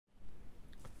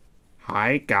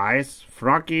Hi guys,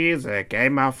 Froggy the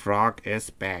Gamer Frog is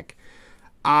back.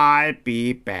 I'll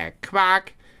be back,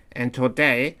 quack. And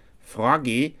today,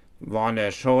 Froggy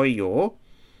wanna show you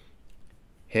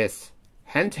his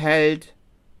handheld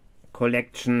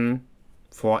collection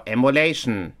for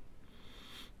emulation.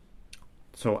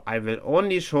 So I will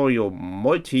only show you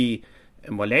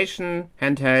multi-emulation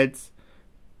handhelds.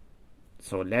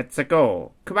 So let's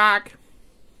go, quack.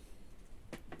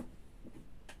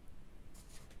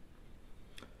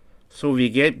 So we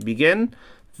begin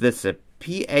with the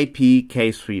PAP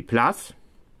K3 Plus.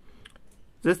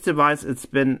 This device it's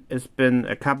been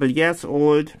a couple years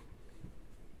old.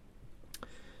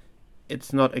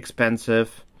 It's not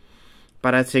expensive,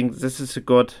 but I think this is a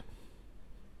good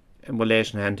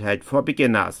emulation handheld for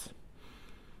beginners.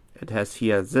 It has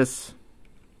here this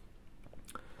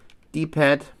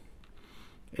D-pad.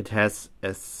 It has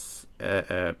a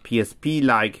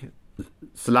PSP-like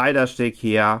slider stick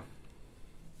here.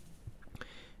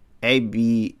 A,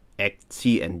 B, X,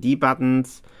 C and D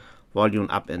buttons, volume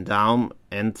up and down,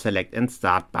 and select and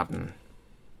start button.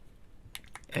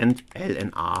 And L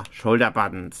and R shoulder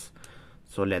buttons.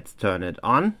 So let's turn it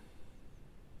on.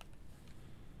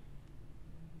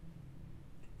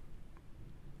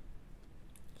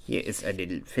 Here is a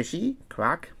little fishy,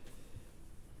 quack.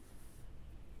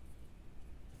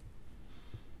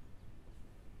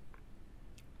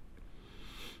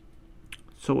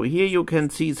 So here you can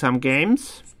see some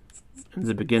games in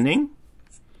the beginning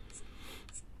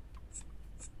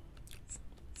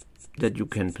that you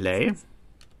can play,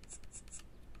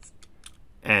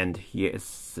 and here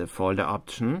is the folder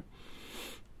option,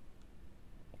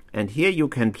 and here you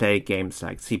can play games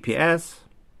like CPS,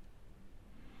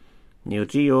 Neo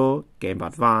Geo, Game Boy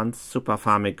Advance, Super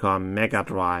Famicom, Mega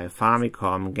Drive,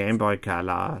 Famicom, Game Boy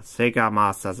Color, Sega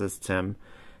Master System,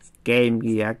 Game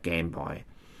Gear, Game Boy.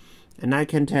 And I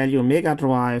can tell you Mega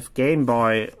Drive, Game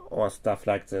Boy or stuff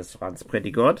like this runs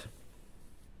pretty good.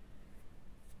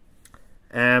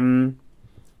 And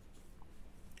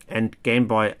Game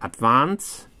Boy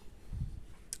Advance,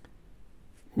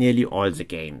 nearly all the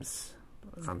games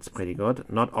runs pretty good.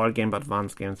 Not all Game Boy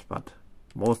Advance games, but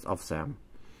most of them.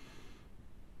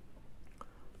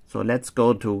 So let's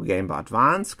go to Game Boy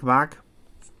Advance, quack.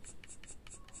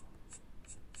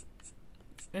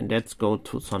 And let's go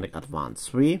to Sonic Advance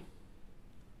 3.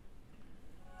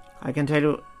 I can tell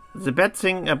you, the bad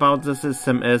thing about the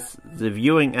system is the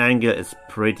viewing angle is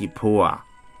pretty poor.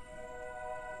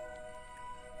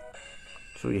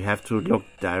 So you have to look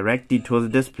directly to the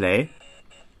display.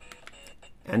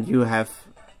 And you have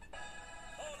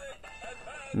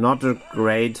not a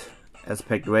great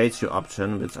aspect ratio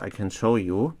option, which I can show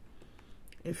you.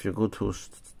 If you go to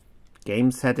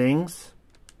game settings,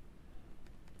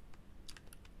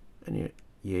 and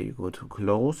here you go to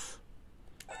close,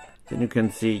 then you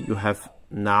can see you have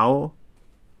now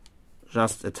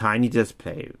just a tiny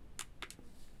display.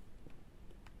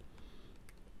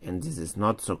 And this is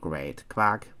not so great,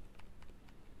 quack.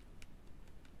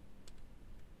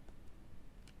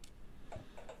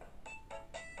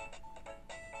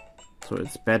 So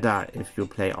it's better if you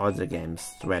play all the games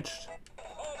stretched.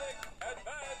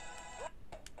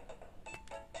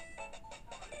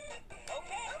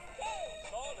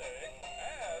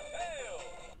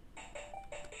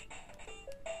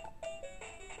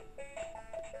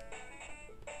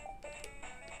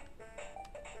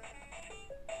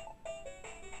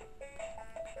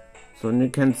 So you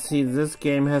can see this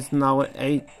game has now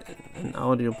an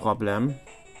audio problem.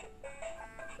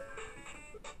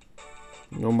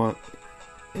 No more.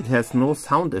 It has no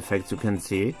sound effects, you can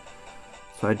see.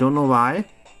 So I don't know why.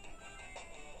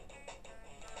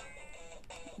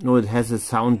 No, it has a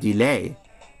sound delay.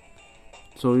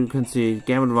 So you can see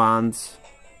Game Advance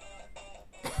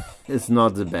is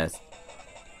not the best.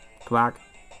 Quack.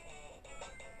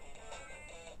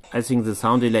 I think the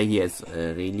sound delay here is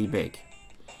really big.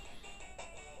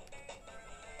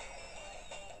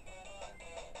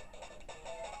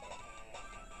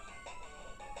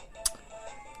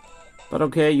 But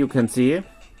okay, you can see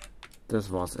this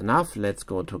was enough. Let's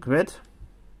go to quit.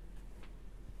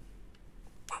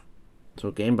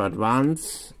 So Game Boy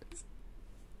Advance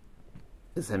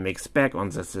is a mixed bag on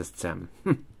the system.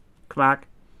 Quack.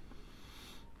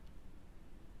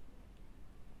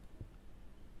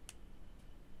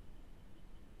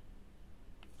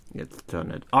 Let's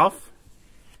turn it off.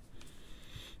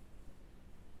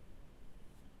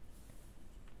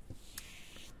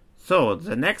 So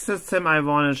the next system I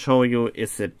want to show you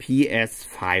is the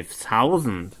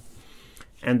PS5000,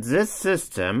 and this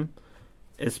system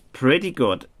is pretty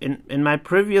good. In my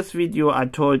previous video I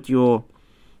told you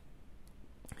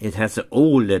It has an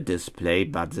OLED display,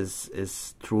 but this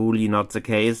is truly not the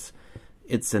case.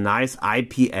 It's a nice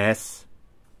IPS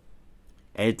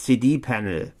LCD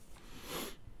panel.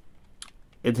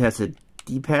 It has a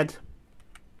D-pad,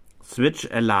 switch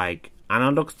alike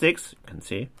analog sticks. You can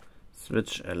see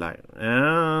switch alike.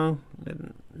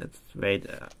 Let's wait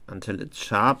until it's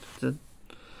sharp.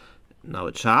 Now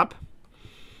it's sharp.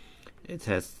 It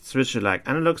has switch alike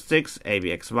analog sticks,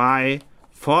 ABXY,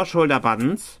 4 shoulder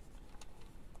buttons,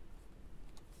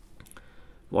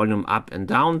 volume up and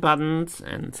down buttons,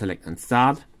 and select and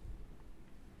start.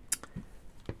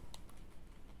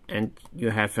 And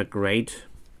you have a great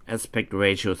aspect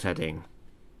ratio setting.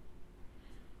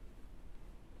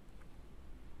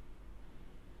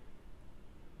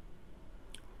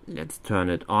 Let's turn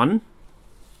it on.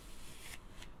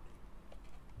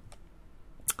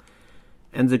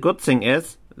 And the good thing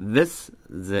is, with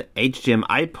the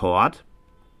HDMI port,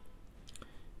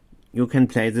 you can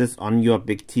play this on your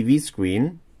big TV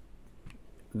screen.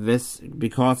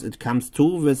 Because it comes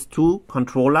with two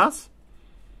controllers.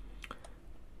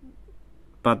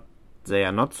 But they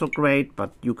are not so great,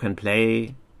 but you can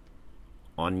play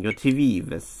on your TV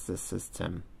with this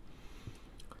system.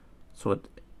 So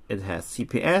it has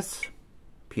CPS,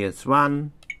 PS1,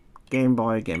 Game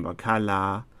Boy, Game Boy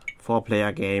Color,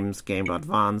 4-player games, Game Boy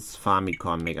Advance,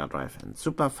 Famicom, Mega Drive and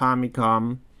Super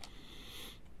Famicom.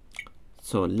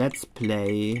 So let's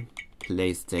play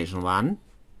PlayStation 1.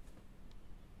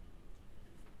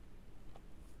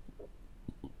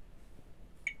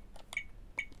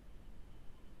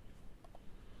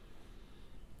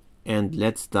 And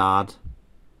let's start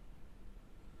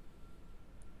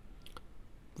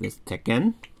with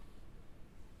Tekken.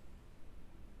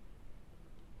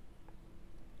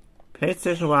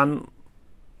 PlayStation 1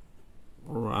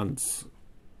 runs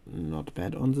not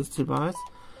bad on this device.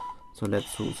 So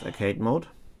let's choose arcade mode.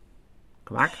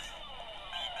 Quack.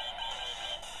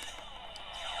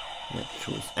 Let's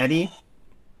choose Eddie.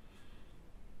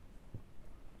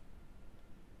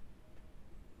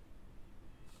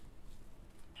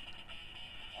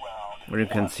 Where you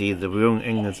can see the viewing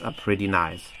angles are pretty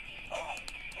nice.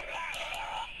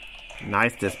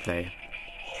 Nice display.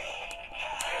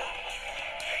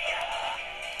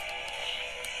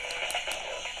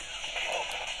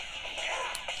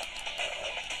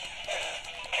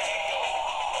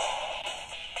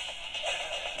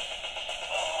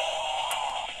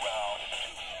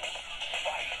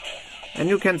 And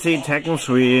you can see Tekken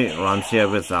 3 runs here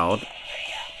without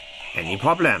any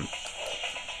problem.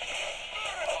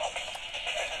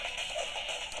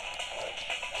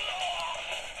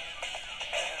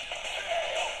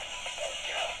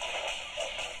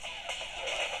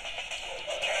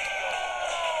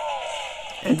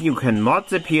 And you can mod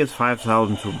the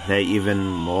PS5000 to play even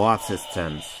more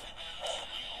systems.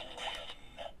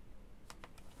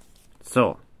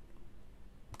 So,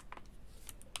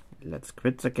 let's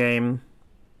quit the game.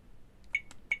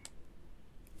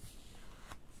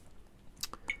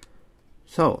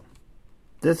 So,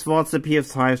 this was the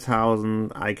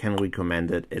PS5000. I can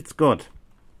recommend it. It's good.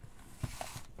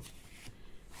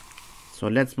 So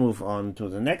let's move on to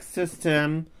the next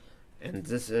system. And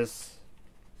this is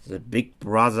the big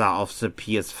brother of the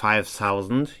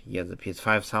PS5000. Here the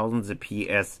PS5000, the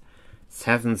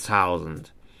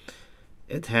PS7000.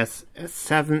 It has a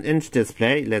 7-inch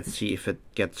display. Let's see if it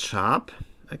gets sharp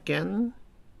again.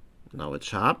 Now it's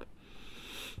sharp.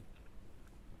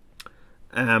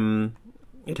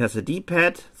 It has a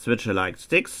D-pad, switcher-like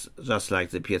sticks, just like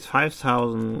the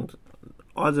PS5000.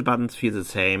 All the buttons feel the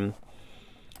same.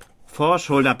 4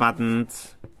 shoulder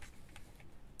buttons.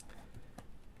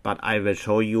 But I will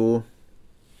show you.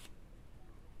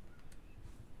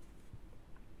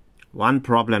 One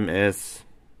problem is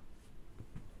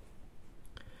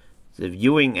the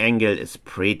viewing angle is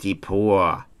pretty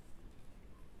poor.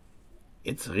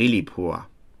 It's really poor.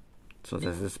 So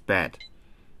this is bad.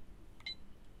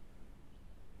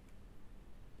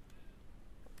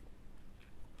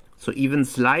 So even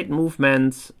slight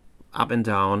movements up and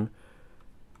down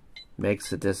makes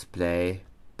the display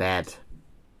bad.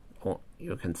 Oh,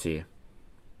 you can see.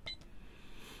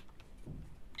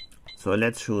 So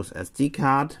let's choose SD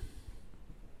card.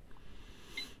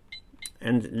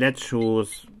 And let's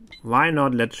choose, why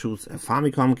not, let's choose a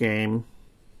Famicom game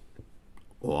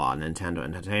or a Nintendo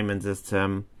Entertainment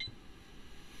System.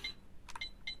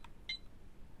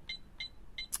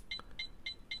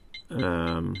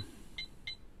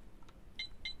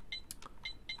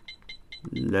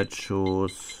 Let's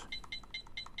choose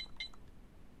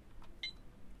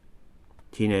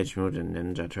Teenage Mutant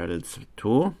Ninja Turtles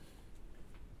 2.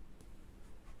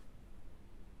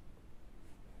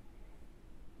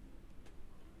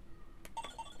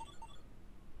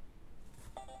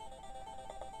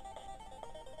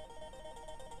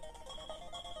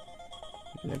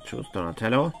 Let's choose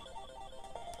Donatello.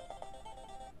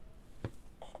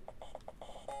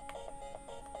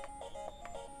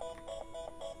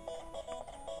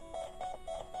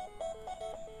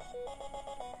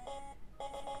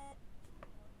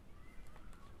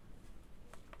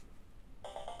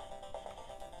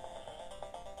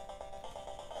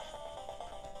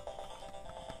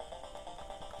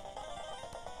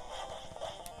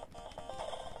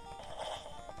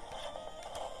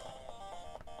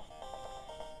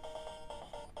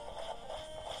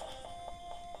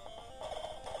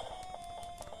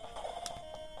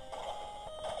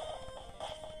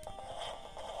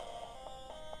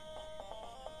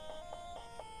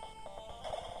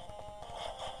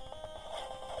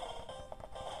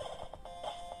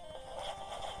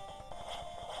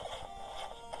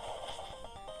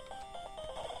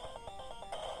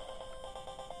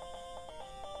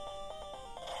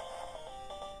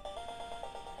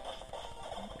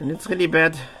 And it's really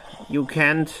bad. You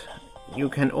can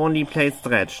only play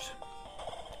stretched.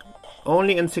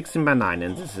 Only in 16:9,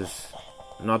 and this is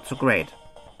not so great.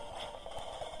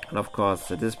 And of course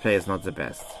the display is not the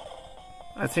best.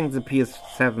 I think the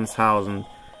PS7000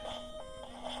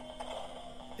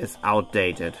 is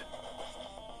outdated.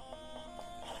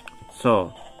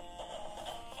 So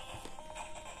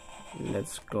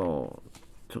let's go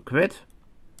to quit.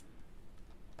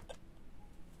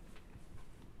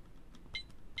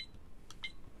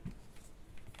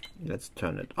 Let's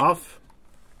turn it off.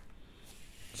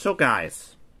 So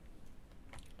guys,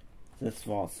 this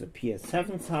was the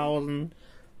PS7000.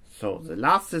 So the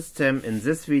last system in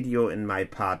this video, in my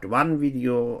part 1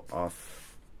 video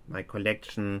of my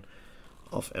collection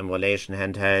of emulation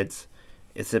handhelds,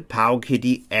 is the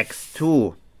PowKitty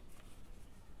X2.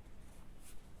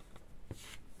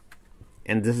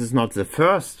 And this is not the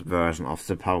first version of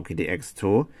the PowKitty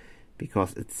X2,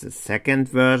 because it's the second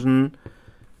version.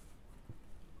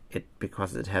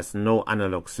 Because it has no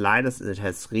analog sliders, it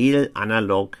has real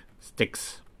analog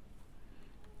sticks,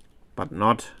 but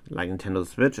not like Nintendo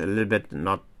Switch, a little bit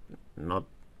not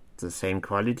the same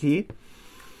quality.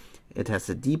 It has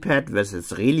a D-pad which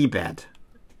is really bad.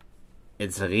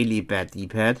 It's a really bad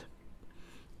D-pad.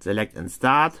 Select and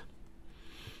start,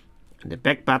 and the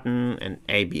back button and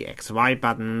ABXY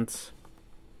buttons,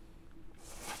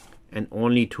 and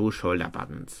only 2 shoulder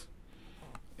buttons.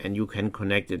 And you can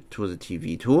connect it to the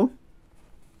TV too.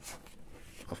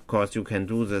 Of course you can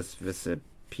do this with the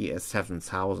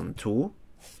PS7000 too,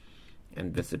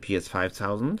 and with the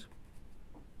PS5000.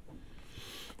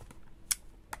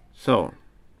 So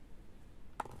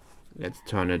let's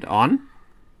turn it on.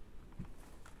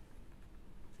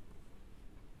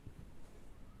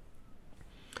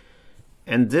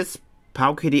 And this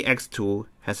PowKitty X2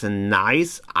 has a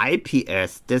nice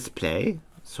IPS display,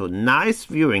 so nice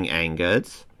viewing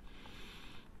angles.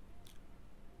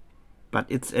 But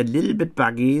it's a little bit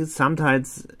buggy.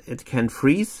 Sometimes it can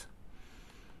freeze,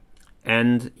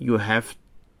 and you have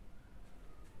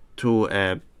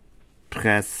to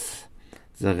press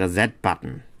the reset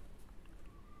button.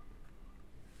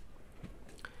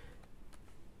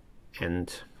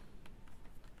 And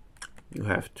you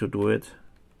have to do it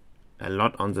a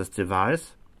lot on this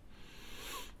device,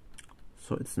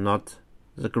 so it's not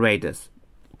the greatest.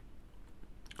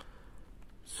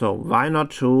 So why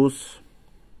not choose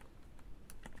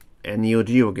a Neo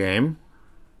Geo game,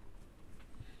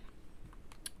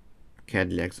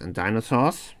 Cadillacs and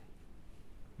Dinosaurs.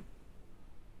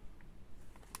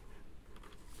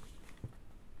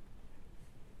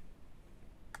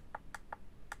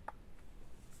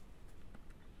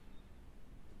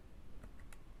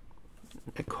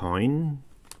 A coin.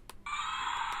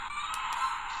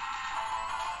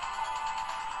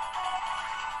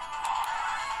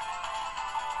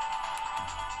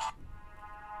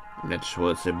 Let's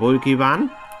choose the bulky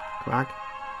one. Quack.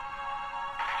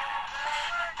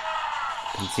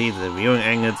 You can see the viewing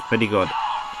angle is pretty good.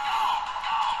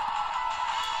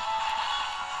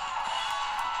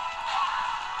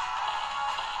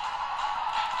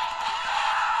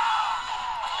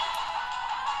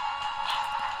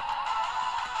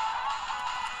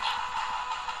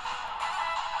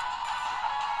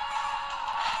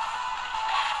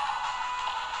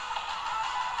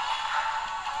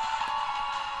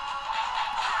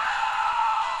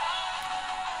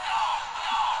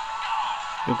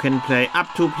 You can play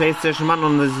up to PlayStation 1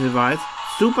 on this device.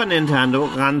 Super Nintendo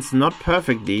runs not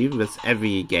perfectly with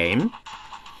every game.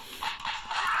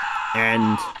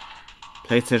 And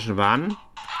PlayStation 1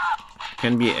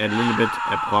 can be a little bit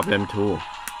a problem too.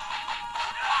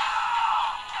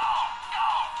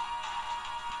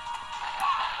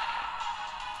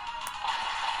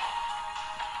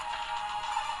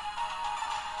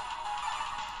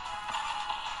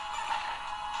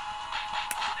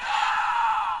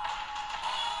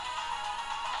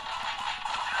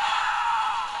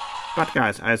 But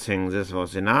guys, I think this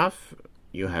was enough.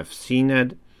 You have seen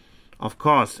it. Of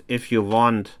course, if you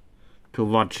want to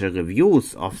watch the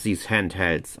reviews of these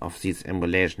handhelds, of these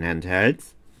emulation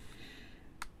handhelds,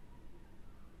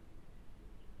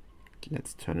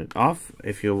 let's turn it off.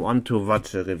 If you want to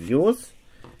watch the reviews,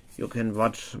 you can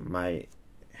watch my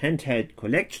handheld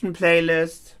collection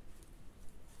playlist.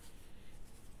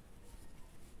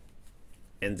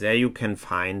 And there you can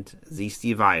find these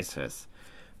devices.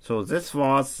 So this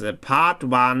was the part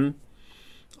 1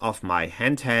 of my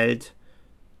handheld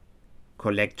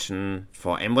collection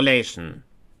for emulation.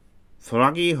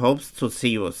 Froggy hopes to see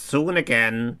you soon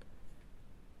again.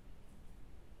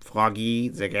 Froggy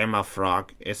the Gamer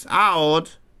Frog is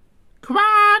out.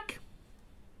 Quack!